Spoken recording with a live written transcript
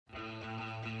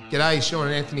G'day, Sean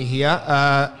and Anthony here.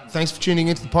 Thanks for tuning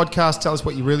into the podcast. Tell us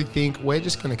what you really think. We're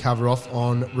just going to cover off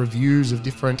on reviews of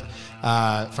different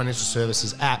financial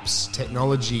services apps,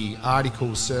 technology,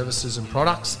 articles, services, and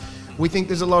products. We think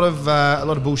there's a lot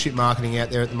of bullshit marketing out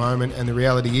there at the moment, and the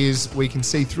reality is we can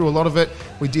see through a lot of it.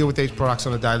 We deal with these products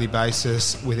on a daily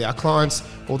basis with our clients.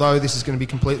 Although this is going to be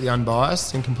completely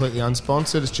unbiased and completely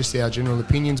unsponsored, it's just our general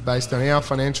opinions based on our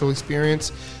financial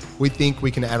experience. We think we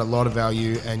can add a lot of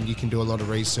value, and you can do a lot of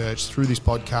research through this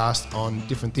podcast on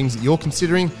different things that you're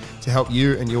considering to help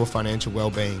you and your financial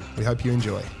well-being. We hope you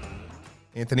enjoy.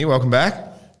 Anthony, welcome back.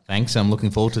 Thanks. I'm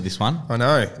looking forward to this one. I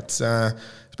know. It's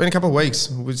been a couple of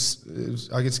weeks.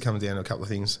 I guess it comes down to a couple of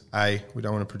things. A, we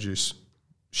don't want to produce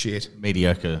shit.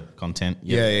 Mediocre content.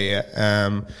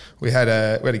 Yeah. We had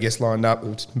a guest lined up.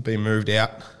 It's been moved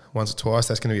out once or twice.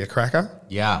 That's going to be a cracker.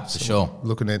 Yeah, for sure.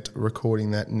 Looking at recording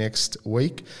that next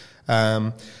week.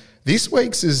 This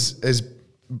week's is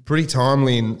pretty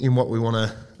timely in what we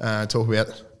want to talk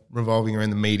about, revolving around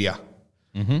the media.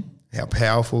 Mm-hmm. How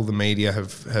powerful the media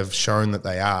have shown that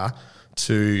they are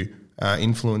to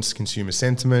influence consumer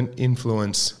sentiment,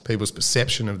 influence people's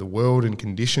perception of the world and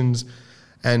conditions,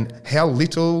 and how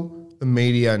little the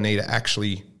media need to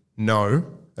actually know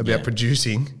about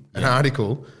producing an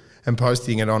article and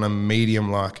posting it on a medium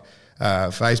like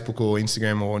Facebook or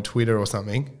Instagram or on Twitter or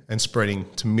something, and spreading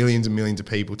to millions and millions of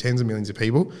people, tens of millions of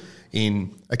people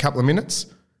in a couple of minutes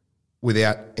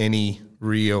without any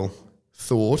real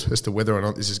thought as to whether or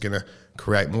not this is going to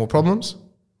create more problems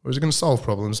or is it going to solve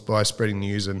problems by spreading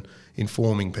news and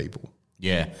informing people.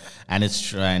 Yeah, and it's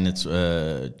trying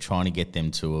to get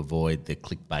them to avoid the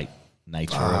clickbait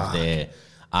nature of their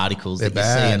articles. That you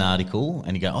see an article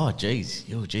and you go, oh, geez,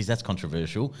 that's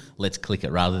controversial. Let's click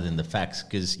it rather than the facts,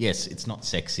 because, yes, it's not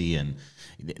sexy and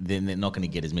then they're not going to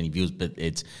get as many views, but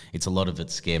it's a lot of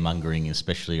it's scaremongering,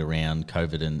 especially around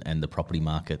COVID and the property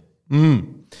market.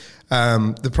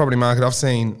 The property market, I've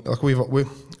seen, like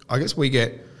I guess we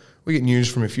get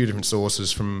news from a few different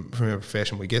sources from our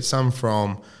profession. We get some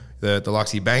from the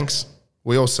likes of your banks.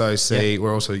 We also see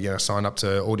we're also signed up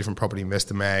to all different property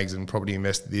investor mags and property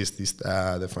investor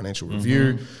the Financial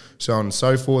Review, so on and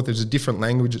so forth. There's a different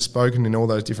language that's spoken in all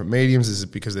those different mediums. This is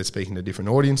because they're speaking to different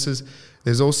audiences.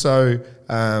 There's also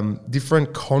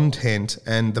different content,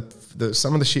 and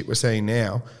some of the shit we're seeing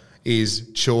now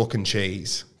is chalk and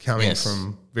cheese coming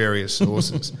from various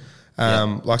sources.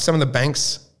 Like some of the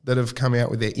banks that have come out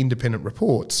with their independent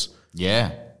reports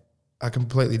are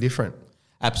completely different.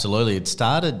 Absolutely. It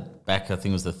started back, I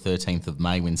think it was the 13th of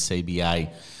May, when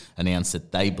CBA announced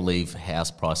that they believe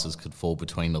house prices could fall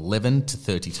between 11 to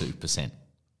 32%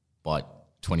 by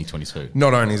 2022.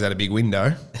 Not only is that a big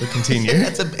window, but continue.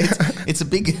 It's a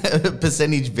big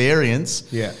percentage variance.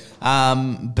 Yeah.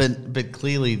 But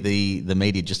clearly the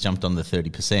media just jumped on the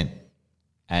 30%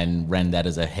 and ran that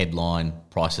as a headline.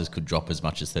 Prices could drop as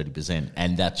much as 30%,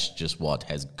 and that's just what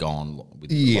has gone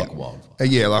like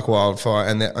wildfire. Like wildfire,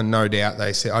 and no doubt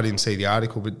they said, I didn't see the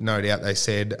article, but no doubt they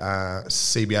said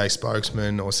CBA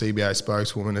spokesman or CBA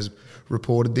spokeswoman has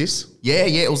reported this. Yeah,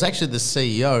 it was actually the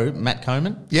CEO, Matt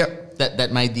Coman. Yep.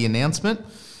 That made the announcement.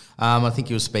 I think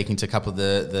he was speaking to a couple of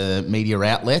the media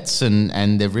outlets,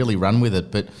 and they've really run with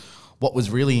it. But what was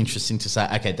really interesting to say,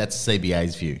 okay, that's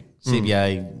CBA's view.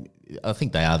 CBA, I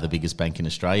think they are the biggest bank in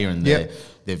Australia, and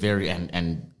they're very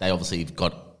and they obviously have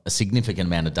got a significant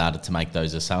amount of data to make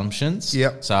those assumptions.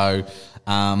 Yep. So,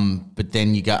 but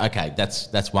then you go, okay,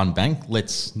 that's one bank.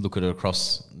 Let's look at it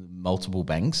across multiple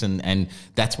banks, and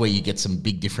that's where you get some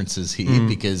big differences here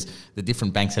because the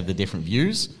different banks have the different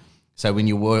views. So when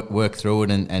you work through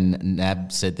it, and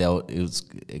NAB said they'll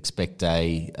expect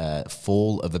a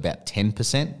fall of about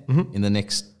 10% in the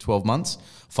next 12 months,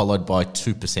 followed by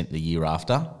 2% the year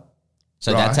after.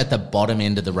 So that's at the bottom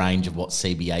end of the range of what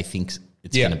CBA thinks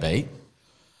it's going to be.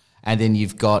 And then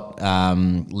you've got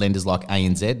lenders like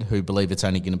ANZ who believe it's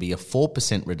only going to be a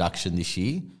 4% reduction this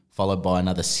year, followed by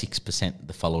another 6%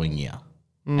 the following year,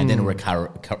 and then a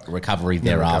recovery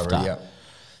thereafter.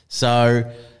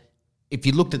 So if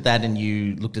you looked at that and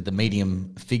you looked at the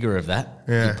medium figure of that,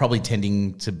 you're probably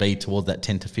tending to be towards that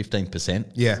 10 to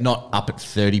 15%, not up at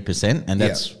 30%. And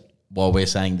that's why we're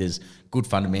saying there's good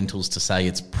fundamentals to say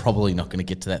it's probably not going to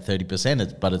get to that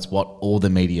 30%, but it's what all the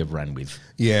media have run with.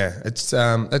 Yeah, it's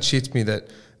that shits me that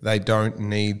they don't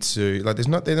need to, like,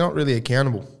 they're not really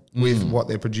accountable with what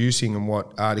they're producing and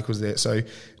what articles they're. So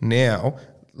now,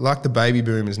 like the baby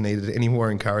boomers needed any more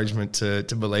encouragement to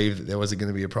believe that there was going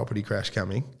to be a property crash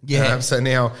coming. Yeah. So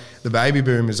now the baby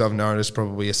boomers, I've noticed,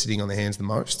 probably are sitting on their hands the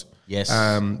most. Yes.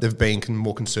 They've been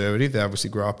more conservative. They obviously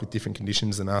grew up with different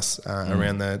conditions than us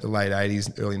around the late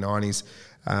 80s, early 90s.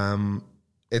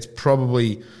 it's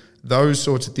probably those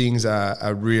sorts of things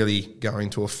are really going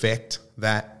to affect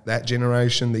that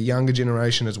generation. The younger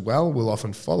generation as well will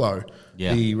often follow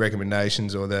the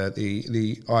recommendations or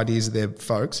the ideas of their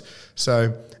folks.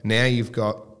 So now you've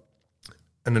got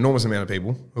an enormous amount of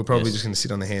people who are probably just going to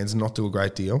sit on their hands and not do a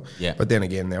great deal. Yeah. But then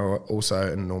again, there are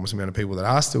also an enormous amount of people that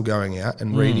are still going out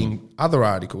and reading other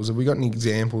articles. Have we got any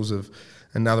examples of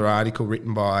another article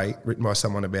written by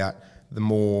someone about the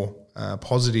more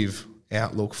positive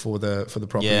outlook for the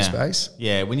property space?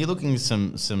 Yeah, when you're looking at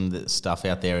some stuff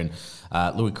out there, and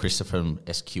Louis Christopher from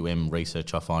SQM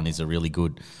Research, I find, is a really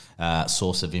good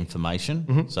source of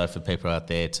information. So for people out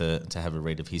there to have a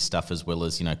read of his stuff, as well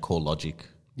as, CoreLogic.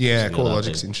 Yeah,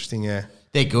 CoreLogic's interesting, yeah.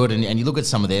 They're good, and you look at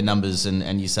some of their numbers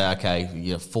and you say,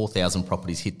 okay, 4,000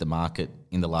 properties hit the market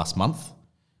in the last month,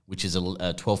 which is a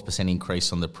 12%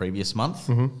 increase on the previous month.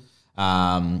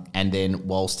 And then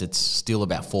whilst it's still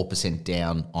about 4%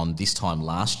 down on this time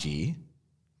last year,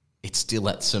 it's still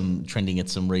trending at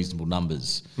some reasonable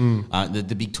numbers.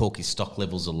 The big talk is stock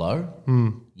levels are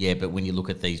low. Yeah, but when you look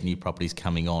at these new properties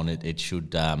coming on, it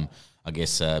should,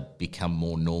 become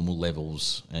more normal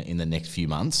levels in the next few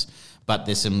months. But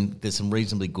there's some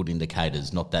reasonably good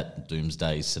indicators, not that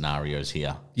doomsday scenarios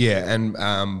here. Yeah,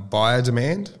 and buyer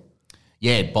demand?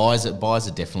 Yeah, buyers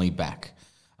are definitely back.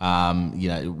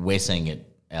 We're seeing it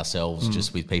ourselves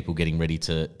just with people getting ready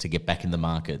to get back in the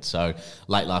market. So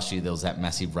late last year, there was that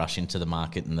massive rush into the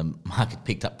market, and the market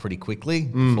picked up pretty quickly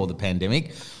before the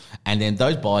pandemic. And then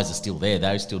those buyers are still there.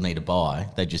 They still need to buy.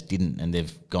 They just didn't, and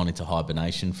they've gone into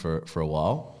hibernation for a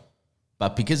while.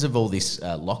 But because of all this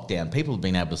lockdown, people have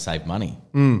been able to save money.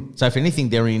 So if anything,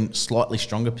 they're in slightly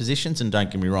stronger positions. And don't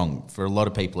get me wrong, for a lot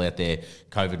of people out there,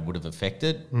 COVID would have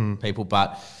affected people.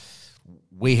 But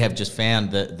we have just found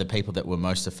that the people that were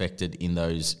most affected in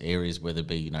those areas, whether it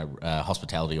be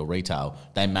hospitality or retail,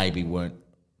 they maybe weren't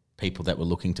people that were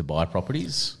looking to buy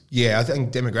properties. Yeah, I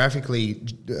think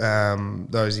demographically,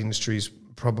 those industries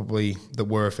probably that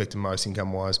were affected most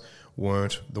income-wise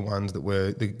weren't the ones that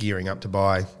were gearing up to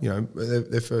buy,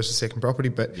 their first or second property.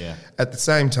 But at the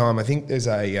same time, I think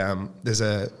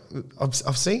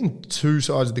I've seen two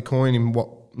sides of the coin in what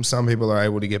some people are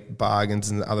able to get bargains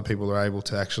and other people are able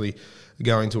to actually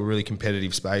go into a really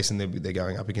competitive space, and they're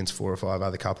going up against 4 or 5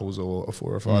 other couples or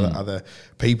 4 or 5 other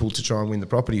people to try and win the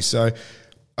property. So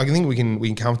I think we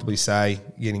can comfortably say,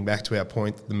 getting back to our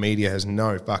point, that the media has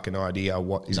no fucking idea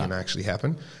what is going to actually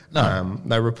happen.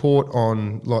 They report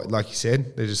on, like you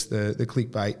said, they're just the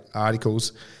clickbait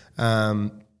articles,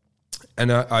 and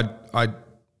I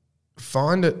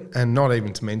find it, and not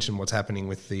even to mention what's happening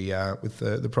with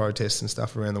the protests and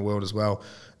stuff around the world as well.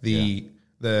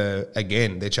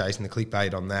 Again, they're chasing the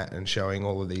clickbait on that and showing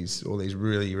all these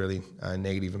really, really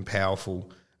negative and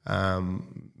powerful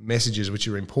messages, which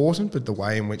are important, but the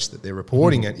way in which that they're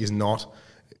reporting it is not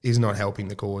helping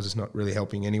the cause. It's not really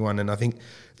helping anyone. And I think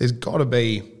there's got to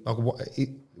be,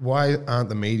 why aren't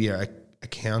the media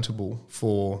accountable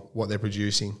for what they're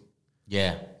producing?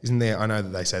 Yeah. Isn't there? I know that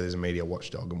they say there's a media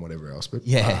watchdog and whatever else, but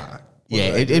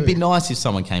it'd be nice if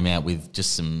someone came out with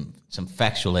just some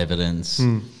factual evidence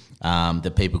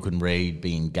that people can read,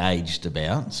 be engaged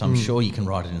about. So I'm sure you can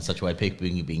write it in such a way people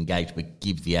can be engaged, but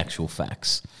give the actual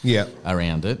facts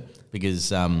around it.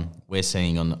 Because we're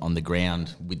seeing on the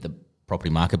ground with the property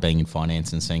market being in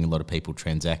finance and seeing a lot of people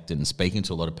transact and speaking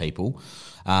to a lot of people,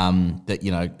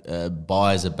 that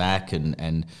buyers are back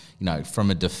and from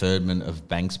a deferment of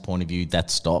banks' point of view, that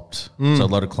stopped. So a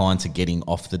lot of clients are getting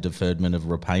off the deferment of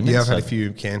repayments. Yeah, I've had a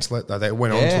few cancel it. They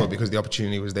went on to it because the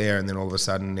opportunity was there, and then all of a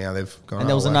sudden now they've gone. And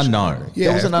there was an unknown. Yeah,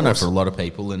 there was an unknown for a lot of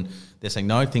people, and they're saying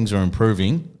no, things are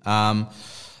improving.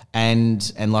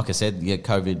 And like I said,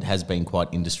 COVID has been quite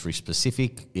industry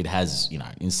specific. It has,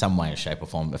 in some way, shape or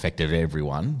form affected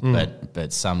everyone,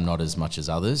 but some not as much as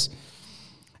others.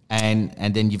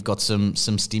 And then you've got some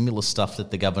stimulus stuff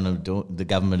that the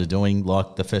government are doing,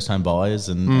 like the first home buyers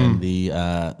and the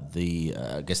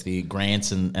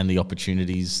grants and the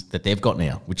opportunities that they've got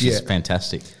now, which is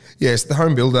fantastic. Yes, the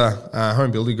home builder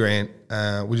grant.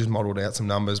 We just modelled out some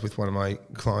numbers with one of my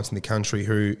clients in the country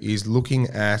who is looking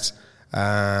at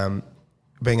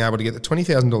being able to get the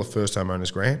 $20,000 first home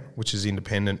owners grant, which is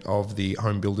independent of the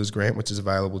home builders grant, which is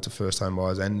available to first home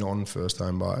buyers and non-first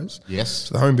home buyers. Yes.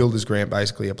 So the home builders grant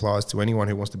basically applies to anyone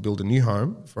who wants to build a new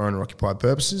home for owner-occupied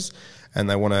purposes, and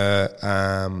they want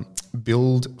to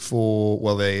build for,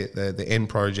 the end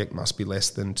project must be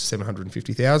less than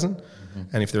 $750,000.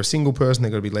 And if they're a single person, they're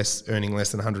going to be earning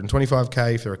less than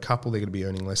 $125K. If they're a couple, they're going to be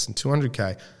earning less than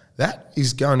 $200K. that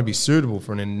is going to be suitable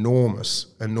for an enormous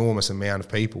amount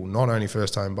of people, not only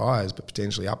first-time buyers, but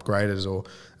potentially upgraders or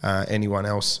anyone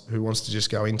else who wants to just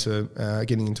go into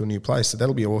getting into a new place. So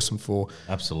that'll be awesome for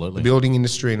Absolutely. the building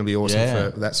industry, and it'll be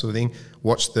awesome for that sort of thing.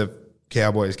 Watch the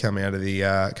Cowboys come out of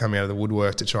the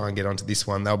woodwork to try and get onto this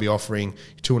one. They'll be offering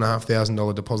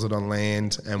 $2,500 deposit on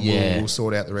land, and we'll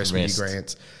sort out the rest with your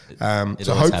grants.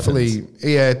 So hopefully,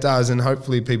 it does, and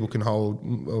hopefully people can hold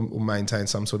or maintain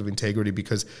some sort of integrity,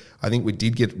 because I think we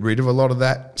did get rid of a lot of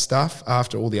that stuff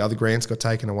after all the other grants got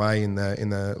taken away in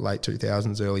the late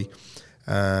 2000s,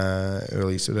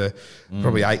 early sort of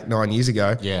probably 8-9 years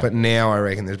ago. But now I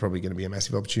reckon there's probably going to be a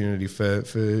massive opportunity for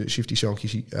shifty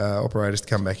shonky operators to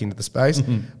come back into the space.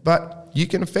 But you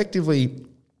can effectively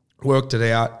worked it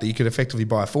out that you could effectively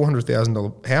buy a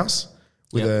 $400,000 house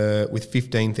with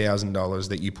 $15,000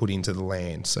 that you put into the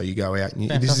land. So you go out and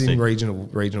this is in regional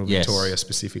Victoria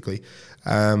specifically.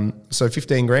 So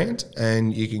 15 grand,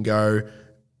 and you can go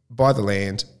buy the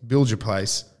land, build your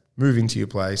place, move into your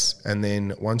place, and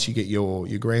then once you get your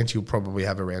grant, you'll probably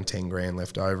have around 10 grand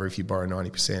left over if you borrow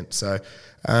 90%. So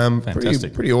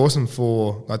pretty awesome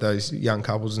for like those young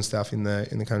couples and stuff in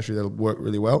the country. That'll work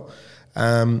really well.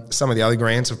 Some of the other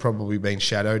grants have probably been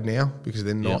shadowed now because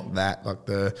they're not that, like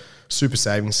the super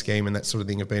savings scheme and that sort of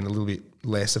thing have been a little bit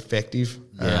less effective.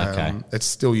 It's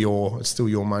still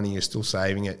your money, you're still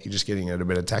saving it, you're just getting it at a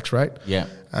better tax rate.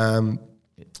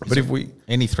 But if we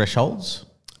any thresholds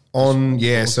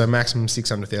so maximum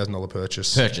 $600,000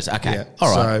 purchase. Okay. Yeah.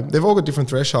 All right. So they've all got different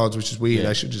thresholds, which is weird.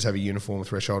 They should just have a uniform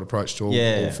threshold approach to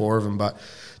all four of them. But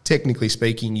technically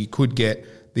speaking, you could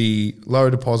get the low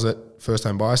deposit first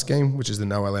home buyer scheme, which is the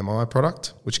no LMI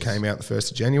product, which came out the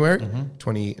 1st of January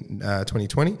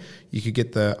 2020. You could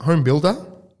get the home builder,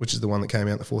 which is the one that came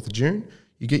out the 4th of June.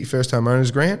 You get your first home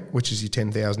owners grant, which is your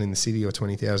 $10,000 in the city or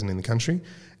 $20,000 in the country,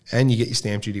 and you get your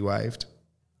stamp duty waived.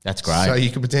 That's great. So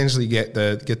you could potentially get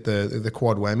the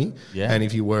quad whammy, and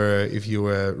if you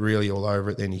were really all over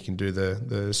it, then you can do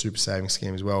the super savings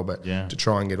scheme as well. But to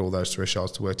try and get all those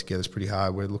thresholds to work together is pretty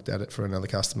hard. We looked at it for another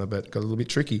customer, but got a little bit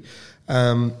tricky.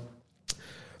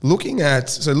 Looking at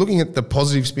the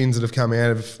positive spins that have come out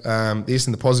of this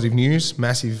and the positive news,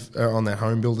 massive on that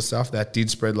home builder stuff that did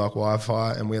spread like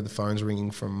wildfire, and we had the phones ringing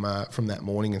from that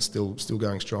morning and still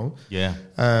going strong.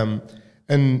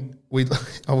 And we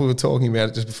were talking about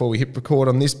it just before we hit record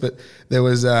on this, but there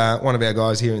was one of our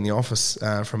guys here in the office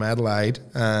from Adelaide.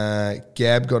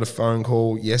 Gab got a phone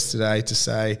call yesterday to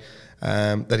say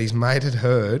that his mate had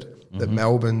heard that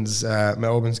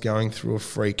Melbourne's going through a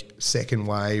freak second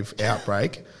wave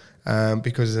outbreak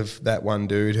because of that one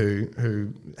dude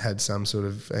who had some sort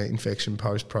of infection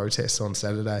post-protest on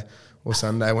Saturday or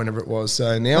Sunday, whenever it was.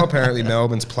 So now apparently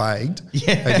Melbourne's plagued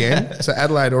again. So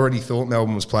Adelaide already thought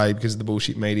Melbourne was plagued because of the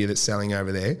bullshit media that's selling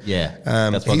over there.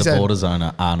 That's why the borders aren't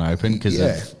open because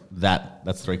of that.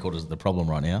 That's 3/4 of the problem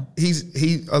right now.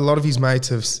 A lot of his mates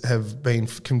have been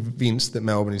convinced that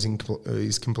Melbourne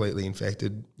is completely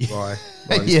infected by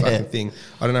this fucking thing.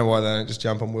 I don't know why they don't just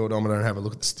jump on Worldometer and have a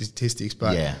look at the statistics,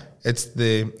 but it's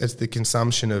the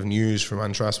consumption of news from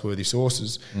untrustworthy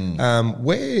sources.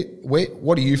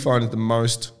 What do you find is the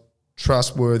most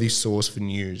trustworthy source for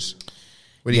news?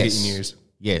 Where do you get your news?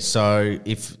 Yeah, so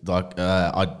if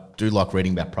I do like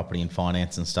reading about property and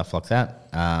finance and stuff like that.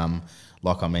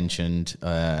 Like I mentioned,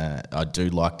 I do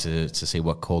like to see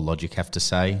what CoreLogic have to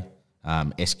say.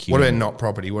 SQ. What about not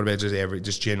property? What about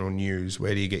just general news?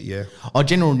 Where do you get your...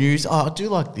 general news. I do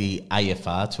like the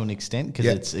AFR to an extent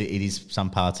because it is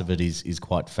some parts of it is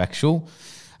quite factual.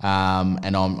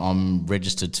 And I'm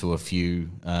registered to a few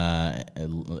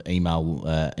email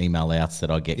outs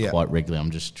that I get quite regularly. I'm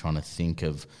just trying to think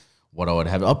of what I would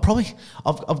have. I've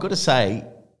got to say,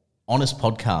 honest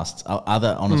podcasts,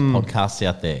 other honest podcasts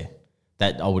out there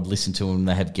that I would listen to, and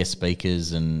they have guest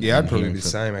speakers and I'd probably be the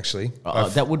same actually.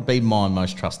 That would be my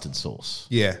most trusted source.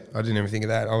 Yeah, I didn't even think of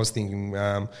that. I was thinking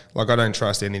I don't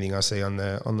trust anything I see on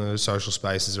the social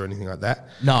spaces or anything like that.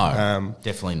 No,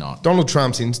 definitely not. Donald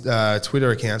Trump's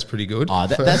Twitter account's pretty good.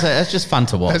 That's just fun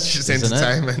to watch. That's just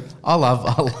entertainment. I love.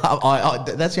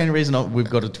 That's the only reason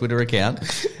we've got a Twitter account,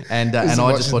 and I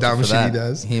just watch it for that. He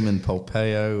does. Him and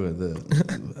Pompeo,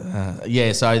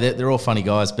 so they're all funny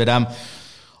guys, but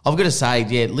I've got to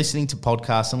say, listening to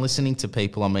podcasts and listening to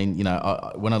people, I mean,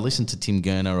 when I listen to Tim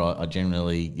Gurner, I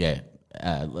generally,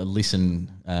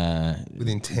 listen with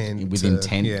intent.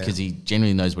 Because he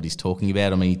generally knows what he's talking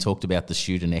about. I mean, he talked about the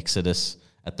student exodus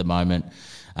at the moment.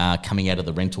 coming out of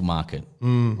the rental market,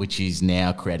 which is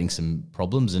now creating some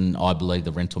problems. And I believe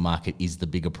the rental market is the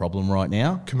bigger problem right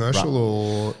now. Commercial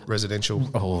or residential?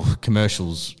 Oh,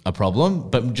 commercial's a problem,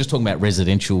 but we're just talking about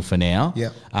residential for now. Yeah.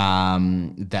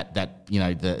 That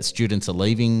the students are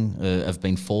leaving, have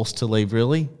been forced to leave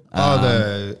really.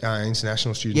 The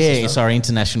international students. Yeah, sorry,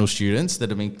 international students that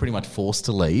have been pretty much forced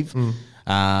to leave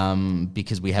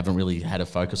because we haven't really had a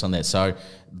focus on that. So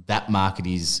that market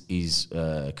is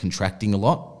contracting a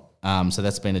lot. So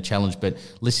that's been a challenge. But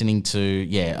listening to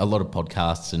a lot of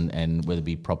podcasts and whether it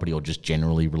be property or just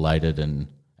generally related and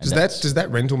does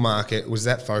that rental market, was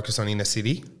that focused on inner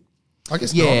city? I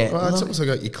guess not. Well, it's also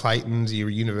got your Claytons, your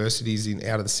universities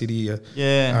out of the city, your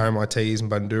RMITs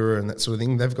and Bundoora and that sort of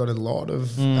thing. They've got a lot of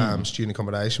student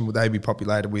accommodation. Would they be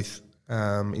populated with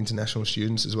international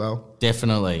students as well?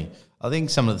 Definitely. I think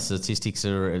some of the statistics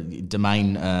are,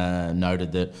 Domain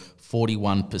noted that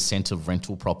 41% of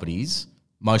rental properties,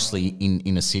 mostly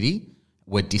in a city,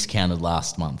 were discounted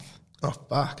last month. Oh,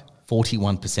 fuck.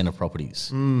 41% of properties.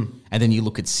 And then you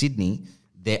look at Sydney,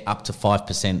 they're up to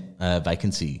 5%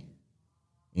 vacancy.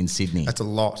 In Sydney. That's a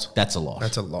lot. That's a lot.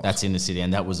 That's in the city,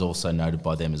 and that was also noted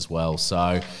by them as well.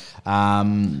 So,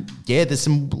 there's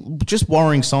some just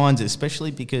worrying signs,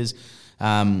 especially because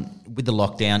with the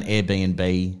lockdown,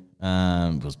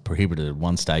 Airbnb was prohibited at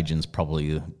one stage, and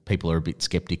probably people are a bit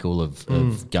sceptical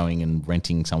of going and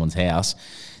renting someone's house.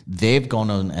 They've gone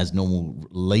on as normal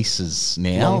leases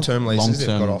now. Long-term leases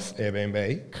they've got off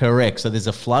Airbnb. Correct. So there's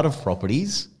a flood of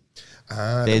properties.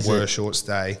 That were a short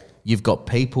stay. You've got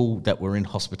people that were in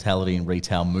hospitality and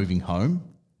retail moving home.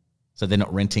 So they're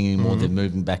not renting anymore. They're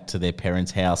moving back to their parents'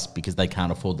 house because they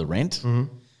can't afford the rent.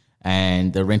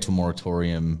 And the rental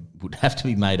moratorium would have to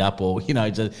be made up or,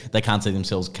 they can't see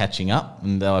themselves catching up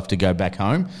and they'll have to go back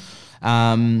home.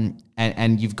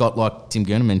 And you've got, like Tim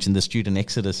Gurner mentioned, the student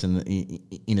exodus in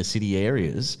inner city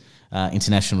areas,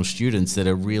 international students that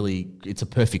are really, it's a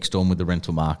perfect storm with the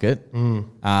rental market.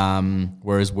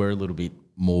 Whereas we're a little bit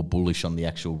more bullish on the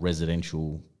actual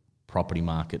residential property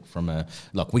market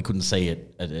we couldn't see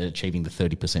it at achieving the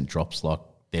 30% drops like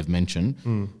they've mentioned,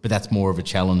 but that's more of a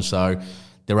challenge. So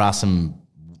there are some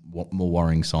more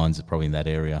worrying signs probably in that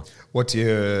area. What's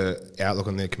your outlook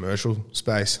on the commercial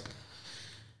space?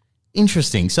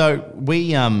 Interesting. So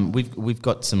we've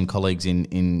got some colleagues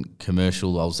in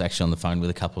commercial. I was actually on the phone with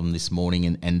a couple of them this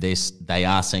morning, and they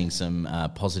are seeing some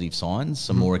positive signs,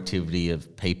 some more activity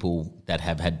of people that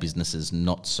have had businesses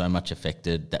not so much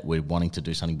affected that were wanting to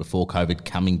do something before COVID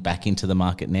coming back into the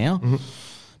market now.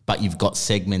 But you've got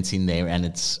segments in there, and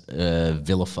it's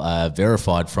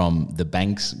verified from the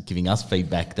banks giving us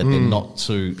feedback that they're not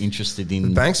too interested in. The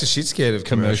banks are shit scared of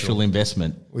commercial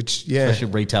investment, especially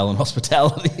retail and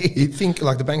hospitality. You'd think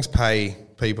the banks pay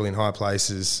people in high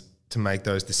places to make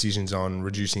those decisions on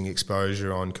reducing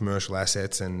exposure on commercial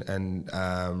assets and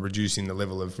reducing the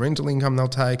level of rental income they'll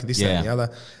take, that, and the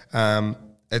other.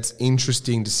 It's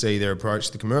interesting to see their approach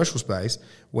to the commercial space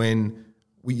when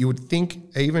you would think,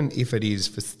 even if it is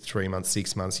for 3 months,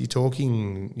 6 months, you're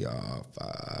talking,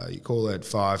 you call it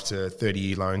 5 to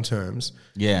 30-year loan terms.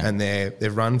 Yeah. And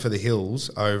they've run for the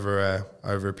hills over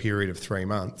a period of 3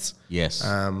 months. Yes.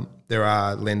 There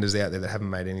are lenders out there that haven't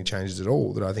made any changes at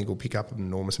all that I think will pick up an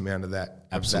enormous amount of that,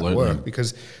 Absolutely. Of that work,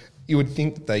 because you would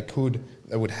think that they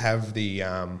would have the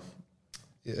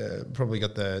probably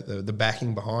got the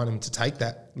backing behind them to take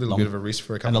that little bit of a risk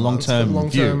for a couple of months. And a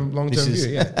long-term view,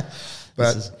 yeah.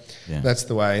 But that's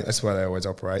the way they always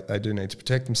operate. They do need to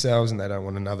protect themselves, and they don't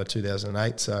want another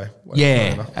 2008. So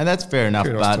and that's fair enough.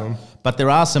 But there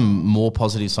are some more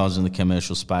positive signs in the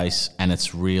commercial space, and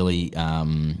it's really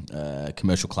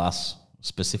commercial class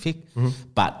specific.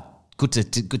 But good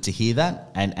to hear that,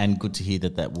 and good to hear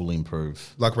that will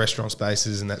improve. Like restaurant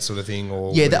spaces and that sort of thing,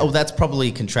 or that's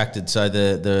probably contracted. So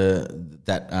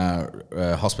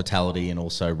that hospitality and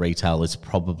also retail is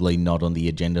probably not on the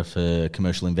agenda for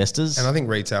commercial investors. And I think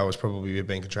retail has probably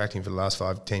been contracting for the last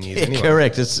 5-10 years. Anyway.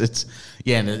 Correct. It's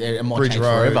and it might change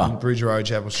forever. Bridge Road,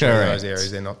 Chapel Street, those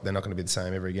areas they're not going to be the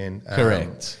same ever again.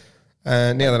 Correct.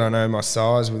 Now that I know my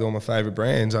size with all my favourite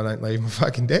brands, I don't leave my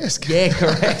fucking desk. Yeah,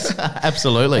 correct.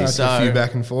 Absolutely. So a few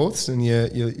back and forths, and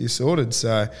you're sorted.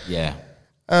 So yeah.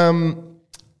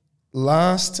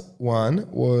 Last one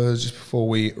was, just before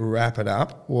we wrap it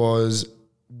up, was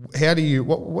what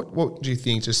do you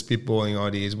think, just spitballing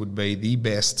ideas, would be the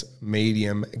best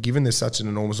medium, given there's such an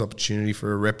enormous opportunity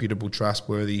for a reputable,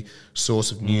 trustworthy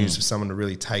source of news for someone to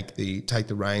really take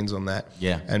the reins on that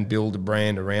and build a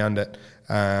brand around it.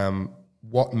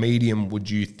 What medium would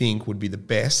you think would be the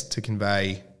best to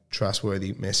convey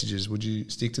trustworthy messages? Would you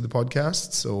stick to the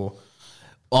podcasts or?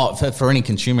 Oh, for any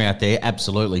consumer out there,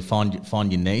 absolutely find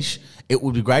your niche. It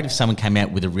would be great if someone came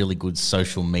out with a really good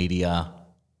social media,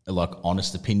 like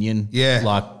honest opinion,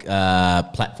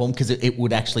 platform, because it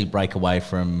would actually break away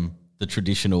from the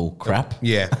traditional crap.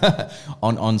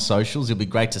 on socials. It'd be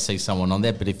great to see someone on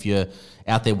there. But if you're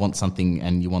out there want something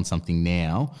and you want something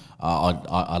now,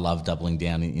 I love doubling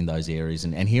down in those areas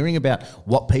and hearing about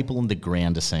what people on the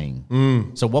ground are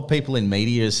seeing. So what people in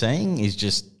media are saying is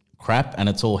just crap, and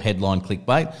it's all headline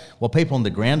clickbait. What people on the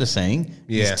ground are seeing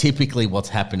is typically what's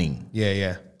happening.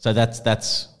 So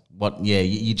that's what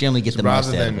you generally get the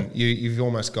most out of it. You've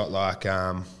almost got like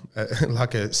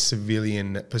a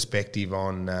civilian perspective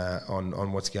on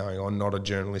what's going on, not a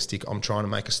journalistic. I'm trying to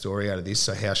make a story out of this,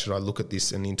 so how should I look at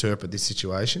this and interpret this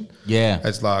situation?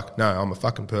 It's like, no, I'm a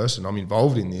fucking person. I'm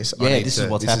involved in this. This is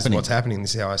what's happening.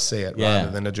 This is how I see it,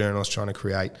 rather than a journalist trying to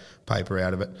create paper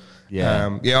out of it.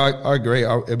 I agree.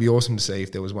 It'd be awesome to see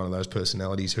if there was one of those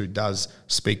personalities who does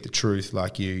speak the truth,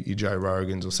 like you Joe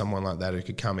Rogans or someone like that, who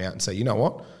could come out and say, you know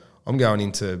what, I'm going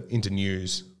into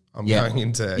news. I'm going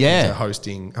into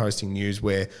hosting news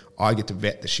where I get to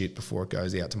vet the shit before it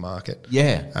goes out to market.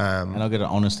 And I'll get an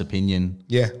honest opinion.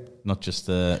 Not just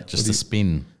a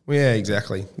spin. Well, yeah,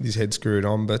 exactly. With his head screwed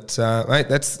on, but mate,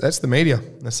 that's the media.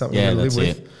 That's something we live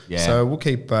with. So we'll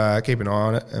keep an eye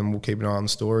on it, and we'll keep an eye on the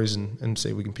stories and see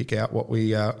if we can pick out what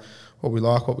we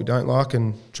like, what we don't like,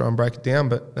 and try and break it down.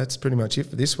 But that's pretty much it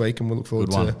for this week, and we'll look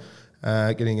forward to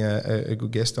getting a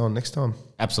good guest on next time.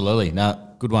 Absolutely.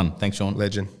 No, good one. Thanks, Sean.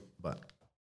 Legend.